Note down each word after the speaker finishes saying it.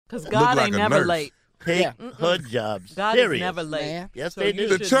Because God like ain't a never nurse. late. Take her job God serious. is never late. Man. Yes, So they you do.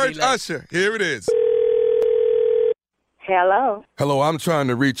 The shouldn't church be late. usher. Here it is. Hello. Hello, I'm trying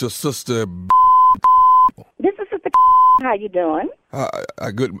to reach a sister. This is Sister. How you doing?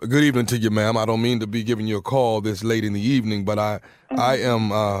 Good evening to you, ma'am. I don't mean to be giving you a call this late in the evening, but I am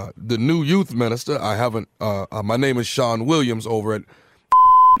the new youth minister. I haven't. My name is Sean Williams over at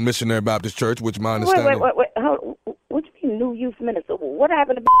Missionary Baptist Church, which my understanding. Wait. What do you mean, new youth minister? What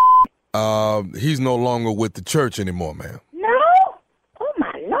happened to? He's no longer with the church anymore, ma'am. No. Oh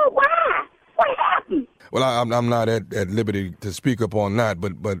my Lord! Why? What happened? Well, I'm not at liberty to speak up on that,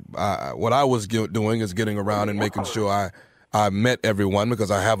 but what I was doing is getting around and making sure I met everyone,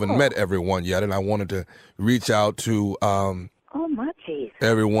 because I haven't met everyone yet, and I wanted to reach out to Oh my Jesus!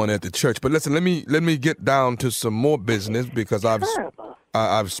 everyone at the church. But listen, let me get down to some more business, because Terrible.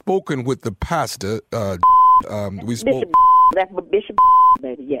 I've spoken with the pastor. We spoke. Bishop. That's what Bishop.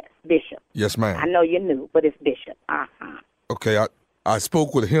 Baby, yes, Bishop. Yes, ma'am. I know you knew, but it's Bishop. Okay, I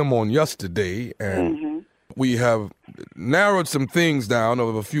spoke with him on yesterday, and we have narrowed some things down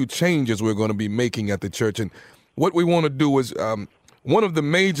of a few changes we're going to be making at the church. And what we want to do is, one of the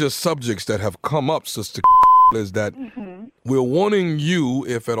major subjects that have come up, Sister, is that we're wanting you,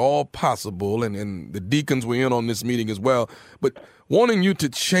 if at all possible, and the deacons were in on this meeting as well, but wanting you to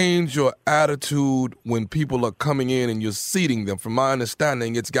change your attitude when people are coming in and you're seating them. From my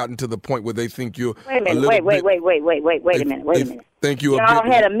understanding, it's gotten to the point where they think you're Wait a minute. Wait a minute. Think you're Y'all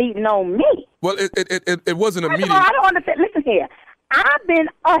had a meeting on me. Well, it wasn't a First meeting. of all, I don't understand. Listen here. I've been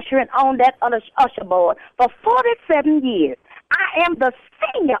ushering on that usher board for 47 years. I am the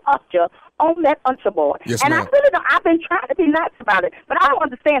senior usher on that usher board. Yes, and ma'am. I really don't. I've been trying to be nice about it, but I don't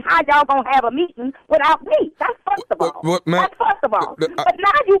understand how y'all gonna have a meeting without me. That's first of all. Ma'am, That's first of all. But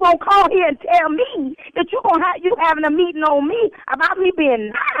now you gonna call here and tell me that you having a meeting on me about me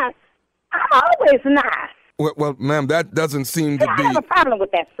being nice. I'm always nice. Well, ma'am, that doesn't seem to I be have a problem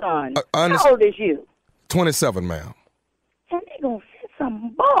with that, son. I How old is you? 27, ma'am. And they gonna send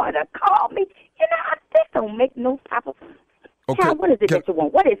some boy to call me. You know, this don't make no type of sense. Okay, Child, what is it that you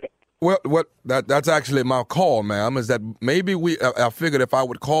want? What is it? Well, that's actually my call, ma'am, is that maybe I figured if I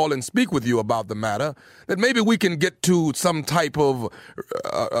would call and speak with you about the matter, that maybe we can get to some type of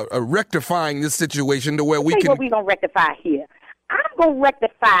rectifying this situation to where we Tell you can. what we gonna rectify here. I'm gonna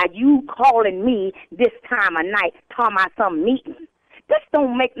rectify you calling me this time of night talking about some meeting. This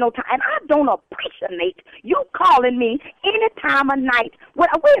don't make no time, and I don't appreciate you calling me any time of night.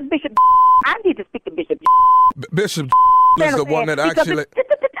 Where's Bishop? I need to speak to Bishop. Bishop is the one that Because actually.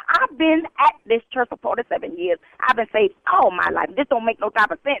 I've been at this church for 47 years. I've been saved all my life. This don't make no type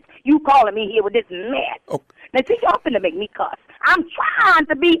of sense. You calling me here with this mess. Oh. Now, see, y'all finna make me cuss. I'm trying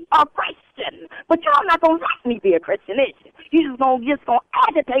to be a Christian, but y'all not gonna let me be a Christian, is you? You just gonna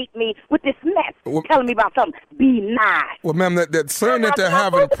agitate me with this mess, telling me about something. Be nice. Well, ma'am, that's saying that they're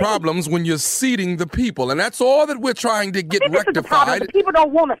having problems when you're seating the people, and that's all that we're trying to get This is the problem. rectified. The people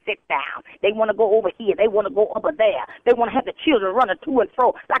don't want to sit down. They want to go over here. They want to go over there. They want to have the children running to and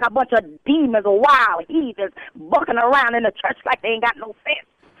fro like a bunch of demons or wild heathens bucking around in the church like they ain't got no sense.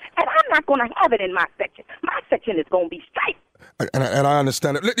 And I'm not going to have it in my section. My section is going to be straight. And I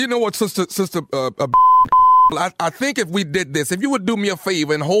understand it. You know what, sister, I think if we did this, if you would do me a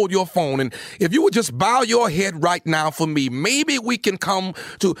favor and hold your phone, and if you would just bow your head right now for me, maybe we can come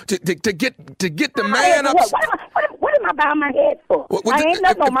to get the man up. What am I bowing my head for? I ain't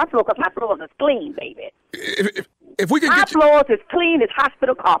nothing on my floor because my floors is clean, baby. If we can my get floors is clean as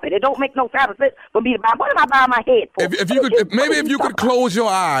hospital carpet. It don't make no sense for me to bow. What am I bowing my head for? If you could close your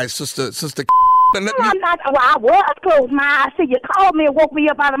eyes, sister, and let me. I'm not. Well, I was closed my eyes. See, you called me and woke me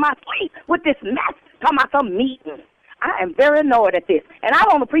up out of my sleep with this mess. Talking about some meeting. I am very annoyed at this, and I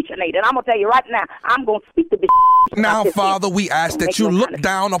don't appreciate it. And I'm gonna tell you right now, I'm gonna speak to this. Now, Father, we ask that you look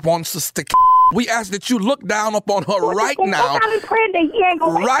down upon Sister. We ask that you look down upon her right now.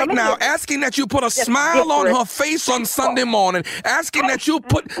 Right now, asking that you put a smile on her face on Sunday morning. Asking that you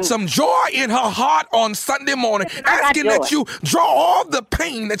put some joy in her heart on Sunday morning. Asking that you draw all the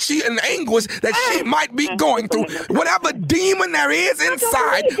pain that she and anguish that she might be going through. Whatever demon there is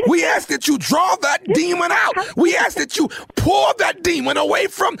inside, we ask that you draw that demon out. We ask that you pour that demon away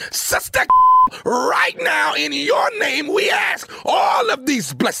from Sister. Right now, in your name, we ask all of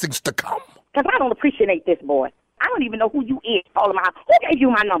these blessings to come. Because I don't appreciate this, boy. I don't even know who you is calling my. Who gave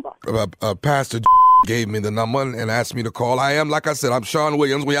you my number? Pastor gave me the number and asked me to call. I am, like I said, I'm Sean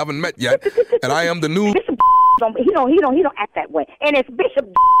Williams. We haven't met yet, and I am the new. Bishop he don't act that way. And it's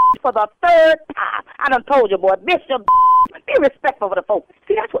Bishop for the third time. I done told you, boy. Bishop, be respectful for the folks.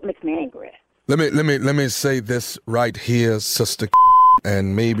 See, that's what makes me angry. Let me say this right here, Sister.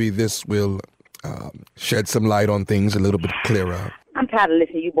 and maybe this will shed some light on things a little bit clearer. I'm tired of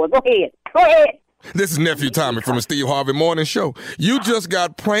listening to you boys. Go ahead. This is Nephew Tommy from the Steve Harvey Morning Show. You just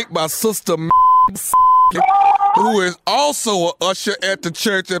got pranked by Sister who is also an usher at the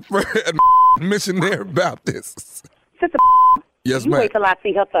church at Missionary Baptist. Sister Yes, you ma'am. wait till I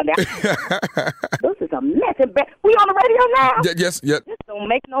see her Sunday. This is a mess. We on the radio now? Yes. This don't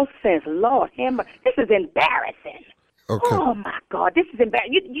make no sense. Lord, this is embarrassing. Okay. Oh, my God. This is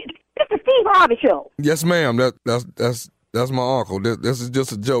embarrassing. This is Steve Harvey Show. Yes, ma'am. That's my uncle. This is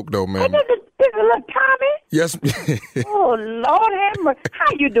just a joke, though, ma'am. Hey, this is little Tommy? Yes. Oh, Lord have mercy.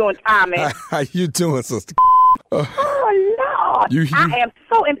 How you doing, Tommy? How you doing, sister? Oh, Lord. I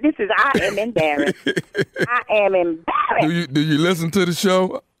am embarrassed. I am embarrassed. Do you listen to the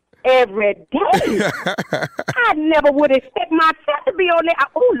show? Every day. I never would expect myself to be on there.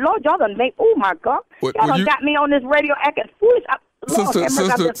 Oh, Lord, y'all done make, oh, my God. Y'all done got me on this radio acting foolish.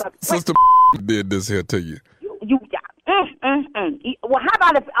 Sister did this here to you. Well, how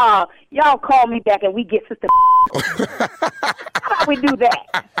about if y'all call me back and we get Sister How about we do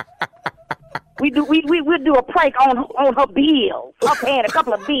that? We'll do a prank on her bills. Her paying a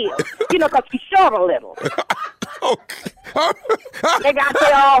couple of bills. Because she's short a little. Okay. They got to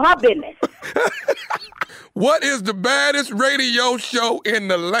say all her business. What is the baddest radio show in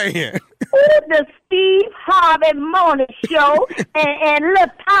the land? The Steve Harvey Morning Show and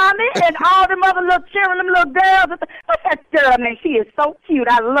little Tommy and all them other little children, them little girls. What's that girl name? She is so cute.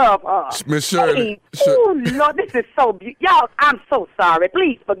 I love her. Miss Shirley. Oh, Lord, this is so beautiful. Y'all, I'm so sorry.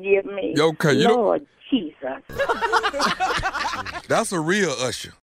 Please forgive me. Okay. Lord Jesus. That's a real usher.